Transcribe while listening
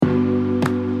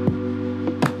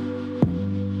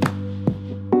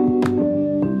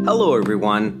Hello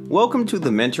everyone, welcome to the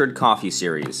Mentored Coffee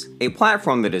Series, a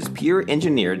platform that is peer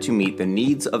engineered to meet the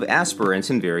needs of aspirants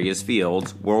in various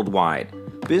fields worldwide.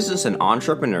 Business and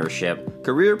entrepreneurship,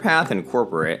 career path and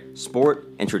corporate, sport,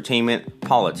 entertainment,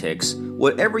 politics,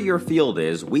 whatever your field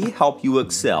is, we help you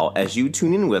excel as you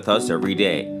tune in with us every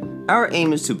day. Our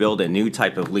aim is to build a new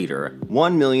type of leader,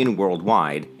 1 million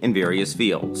worldwide, in various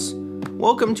fields.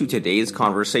 Welcome to today's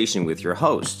conversation with your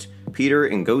host, Peter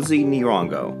Ngozi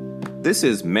Nirongo. This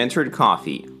is Mentored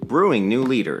Coffee, brewing new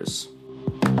leaders.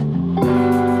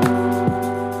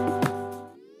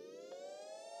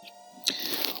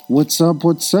 What's up?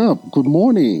 Good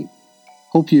morning.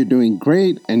 Hope you're doing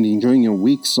great and enjoying your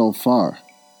week so far.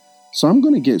 So I'm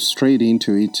going to get straight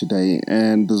into it today,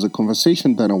 and there's a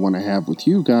conversation that I want to have with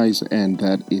you guys, and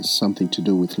that is something to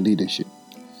do with leadership.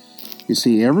 You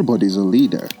see, everybody's a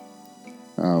leader.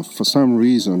 For some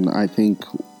reason, I think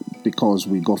because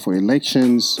we go for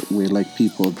elections, we elect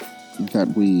people that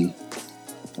we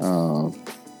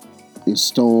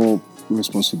install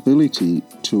responsibility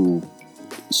to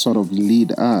sort of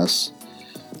lead us.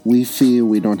 We feel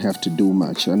we don't have to do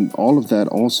much, and all of that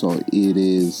also, it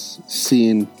is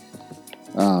seen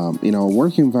in our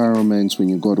work environments. When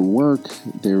you go to work,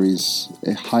 there is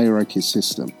a hierarchy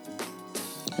system,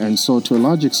 and so to a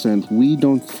large extent, we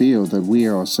don't feel that we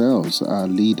ourselves are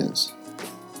leaders.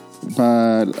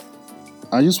 But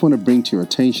I just want to bring to your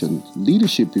attention,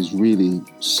 leadership is really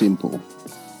simple.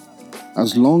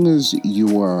 As long as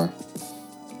you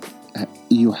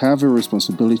have a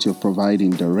responsibility of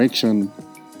providing direction,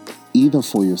 either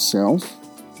for yourself,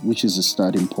 which is the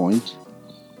starting point,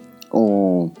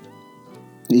 or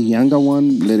a younger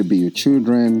one, let it be your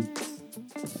children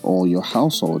or your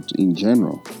household in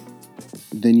general,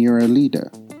 then you're a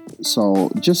leader. So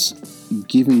just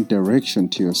giving direction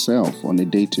to yourself on a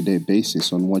day-to-day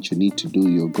basis on what you need to do,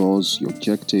 your goals, your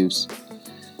objectives,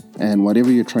 and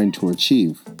whatever you're trying to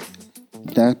achieve,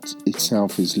 that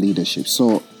itself is leadership.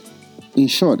 So in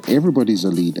short, everybody's a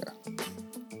leader.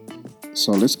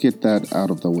 So let's get that out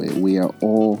of the way. We are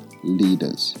all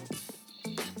leaders.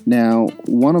 Now,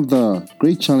 one of the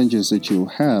great challenges that you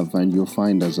have and you'll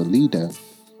find as a leader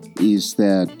is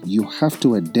that you have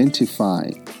to identify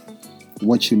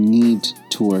what you need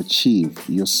to achieve,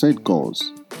 your set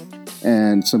goals.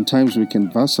 And sometimes we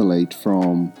can vacillate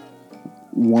from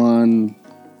one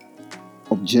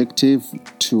objective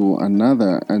to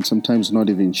another, and sometimes not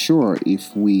even sure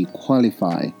if we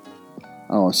qualify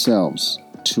ourselves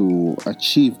to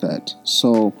achieve that.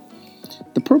 So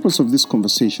the purpose of this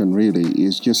conversation really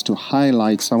is just to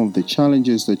highlight some of the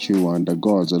challenges that you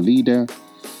undergo as a leader,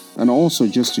 and also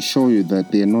just to show you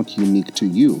that they are not unique to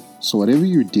you. So whatever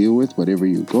you deal with, whatever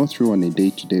you go through on a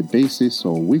day-to-day basis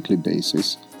or weekly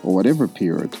basis or whatever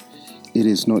period, it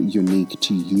is not unique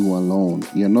to you alone.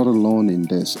 You're not alone in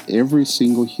this. Every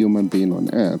single human being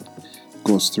on earth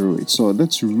goes through it. So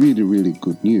that's really, really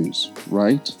good news,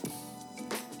 right?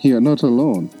 You're not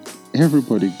alone.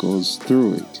 Everybody goes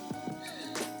through it.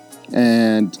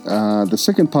 And the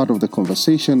second part of the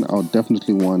conversation, I'll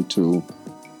definitely want to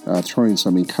throw in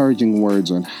some encouraging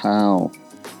words on how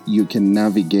you can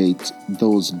navigate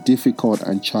those difficult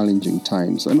and challenging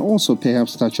times, and also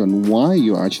perhaps touch on why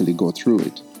you actually go through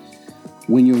it.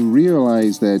 When you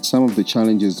realize that some of the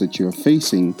challenges that you're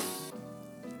facing,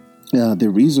 the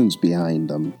reasons behind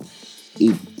them,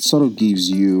 it sort of gives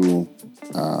you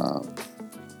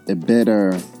a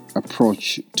better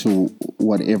approach to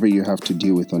whatever you have to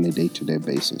deal with on a day-to-day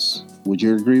basis. Would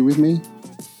you agree with me?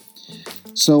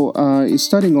 So it's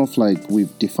starting off like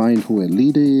we've defined who a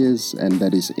leader is, and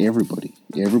that is everybody.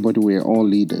 Everybody, we are all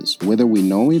leaders. Whether we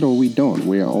know it or we don't,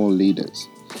 we are all leaders.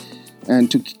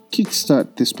 And to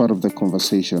kickstart this part of the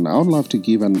conversation, I would love to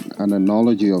give an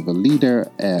analogy of a leader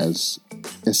as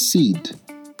a seed,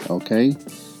 okay?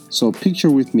 So picture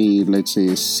with me, let's say,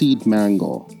 a seed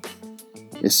mango.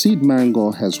 A seed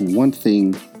mango has one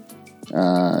thing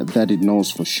that it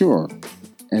knows for sure,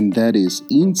 and that is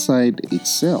inside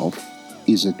itself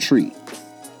is a tree.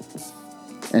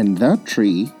 And that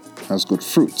tree has got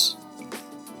fruits.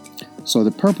 So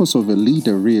the purpose of a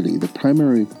leader, really, the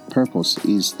primary purpose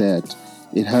is that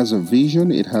it has a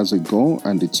vision, it has a goal,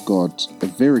 and it's got a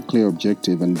very clear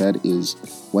objective, and that is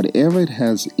whatever it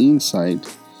has inside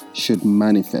should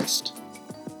manifest.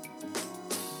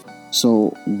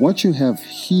 So what you have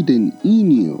hidden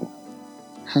in you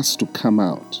has to come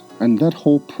out. And that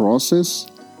whole process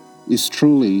is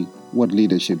truly what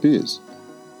leadership is.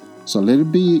 So let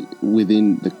it be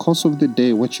within the course of the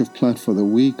day, what you've planned for the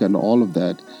week and all of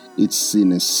that. It's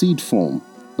in a seed form,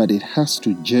 but it has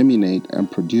to germinate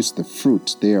and produce the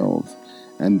fruit thereof,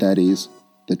 and that is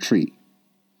the tree.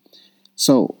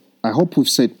 So I hope we've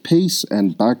set pace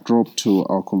and backdrop to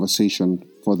our conversation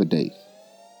for the day.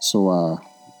 So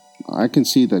I can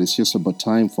see that it's just about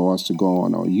time for us to go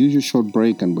on our usual short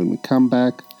break, and when we come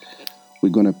back, we're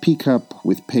going to pick up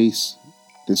with pace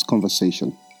this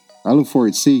conversation. I look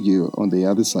forward to seeing you on the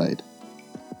other side.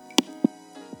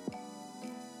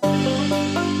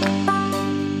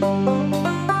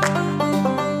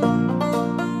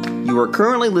 You are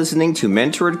currently listening to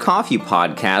Mentored Coffee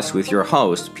Podcast with your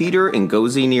host, Peter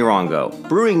Ngozi Nirongo,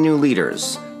 Brewing New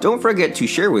Leaders. Don't forget to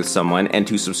share with someone and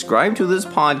to subscribe to this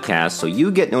podcast so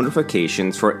you get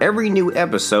notifications for every new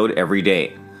episode every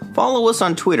day. Follow us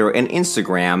on Twitter and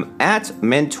Instagram at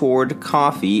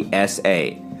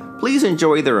MentoredCoffeeSA. Please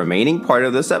enjoy the remaining part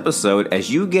of this episode as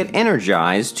you get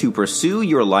energized to pursue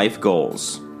your life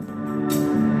goals.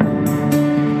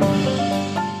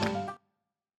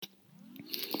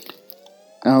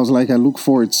 I was like, I look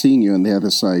forward to seeing you on the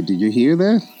other side. Did you hear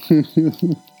that?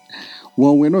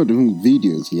 Well, we're not doing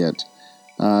videos yet.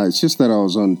 It's just that I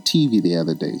was on TV the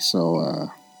other day.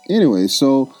 So anyway,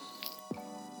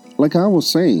 like I was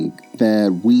saying,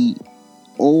 that we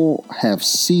all have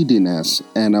seed in us,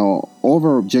 and our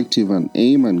overall objective and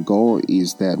aim and goal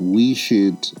is that we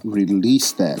should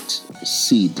release that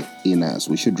seed in us.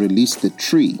 We should release the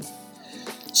tree.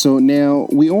 So now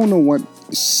we all know what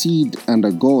seed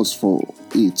undergoes for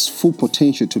its full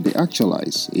potential to be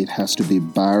actualized. It has to be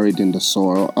buried in the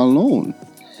soil alone.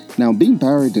 Now, being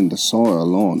buried in the soil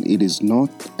alone, it is not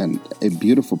a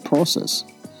beautiful process.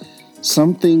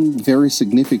 Something very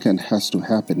significant has to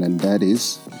happen, and that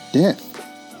is death.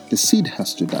 The seed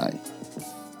has to die.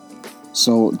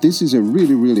 So this is a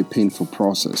really, really painful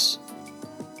process.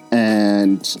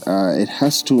 And it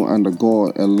has to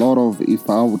undergo a lot of, if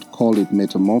I would call it,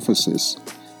 metamorphosis,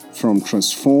 from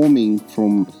transforming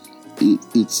from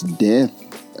its death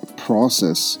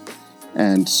process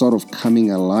and sort of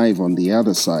coming alive on the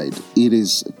other side. It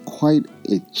is quite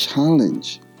a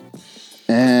challenge.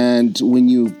 And when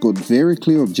you've got very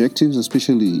clear objectives,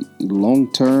 especially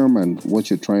long term and what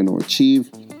you're trying to achieve,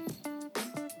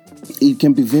 it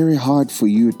can be very hard for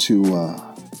you to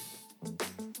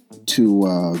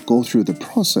go through the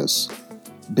process,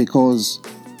 because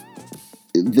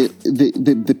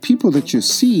the people that you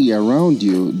see around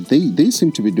you, they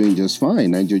seem to be doing just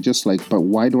fine, and you're just like, but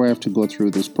why do I have to go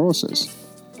through this process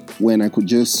when I could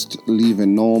just live a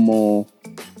normal,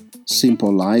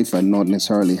 simple life and not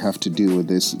necessarily have to deal with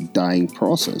this dying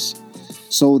process?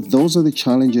 So those are the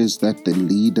challenges that the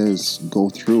leaders go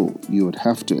through. You would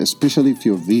have to, especially if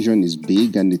your vision is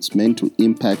big and it's meant to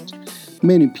impact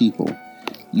many people,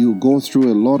 you go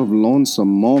through a lot of lonesome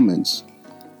moments.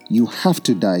 You have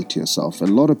to die to yourself. A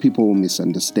lot of people will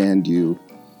misunderstand you.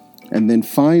 And then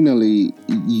finally,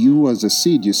 you as a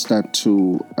seed, you start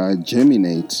to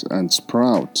germinate and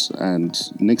sprout. And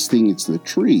next thing, it's the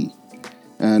tree.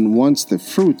 And once the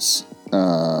fruits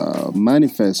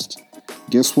manifest,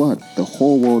 guess what? The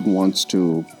whole world wants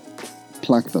to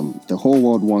pluck them. The whole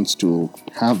world wants to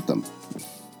have them.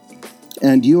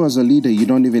 And you as a leader, you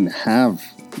don't even have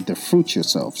the fruit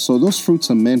yourself. So those fruits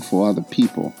are meant for other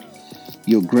people.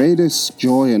 Your greatest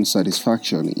joy and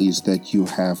satisfaction is that you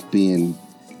have been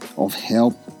of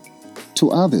help to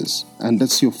others. And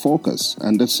that's your focus.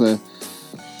 And that's a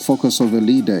focus of a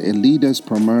leader. A leader is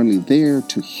primarily there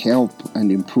to help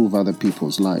and improve other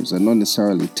people's lives and not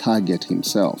necessarily target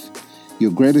himself.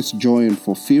 Your greatest joy and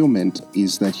fulfillment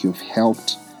is that you've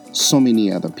helped so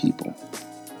many other people.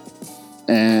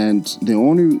 And the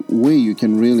only way you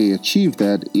can really achieve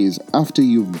that is after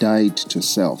you've died to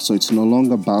self. So it's no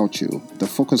longer about you. The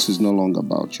focus is no longer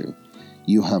about you.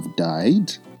 You have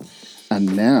died,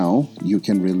 and now you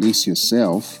can release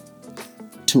yourself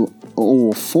to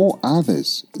or for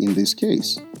others in this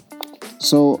case.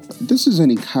 So this is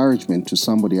an encouragement to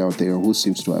somebody out there who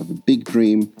seems to have a big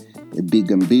dream, a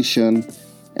big ambition,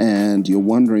 and you're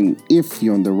wondering if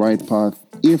you're on the right path,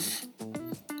 if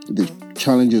the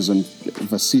challenges and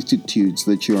vicissitudes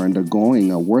that you're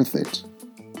undergoing are worth it.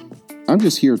 I'm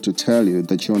just here to tell you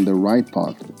that you're on the right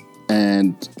path,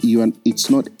 and it's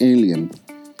not alien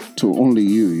to only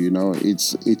you. You know,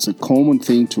 it's a common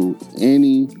thing to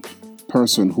any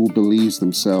person who believes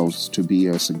themselves to be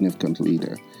a significant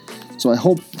leader. So I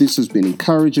hope this has been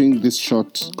encouraging, this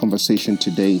short conversation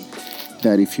today,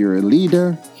 that if you're a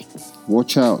leader,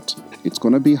 watch out. It's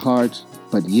going to be hard,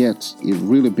 but yet it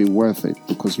really be worth it,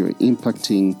 because you're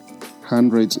impacting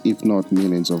hundreds, if not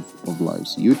millions of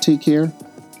lives. You take care.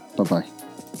 Bye-bye.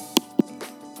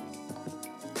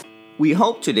 We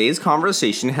hope today's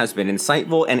conversation has been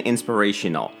insightful and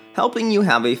inspirational, helping you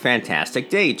have a fantastic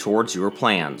day towards your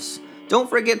plans. Don't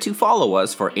forget to follow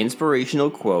us for inspirational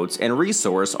quotes and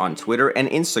resource on Twitter and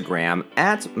Instagram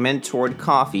at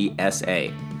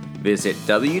MentoredCoffeeSA. Visit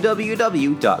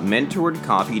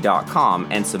www.mentoredcoffee.com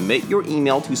and submit your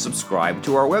email to subscribe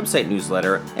to our website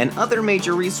newsletter and other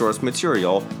major resource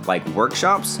material like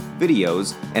workshops,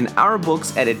 videos, and our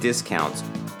books at a discount.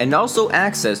 And also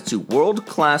access to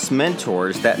world-class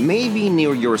mentors that may be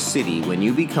near your city when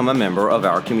you become a member of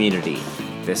our community.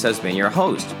 This has been your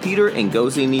host, Peter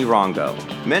Ngozi Nirongo,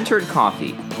 Mentored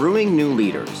Coffee, Brewing New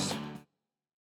Leaders.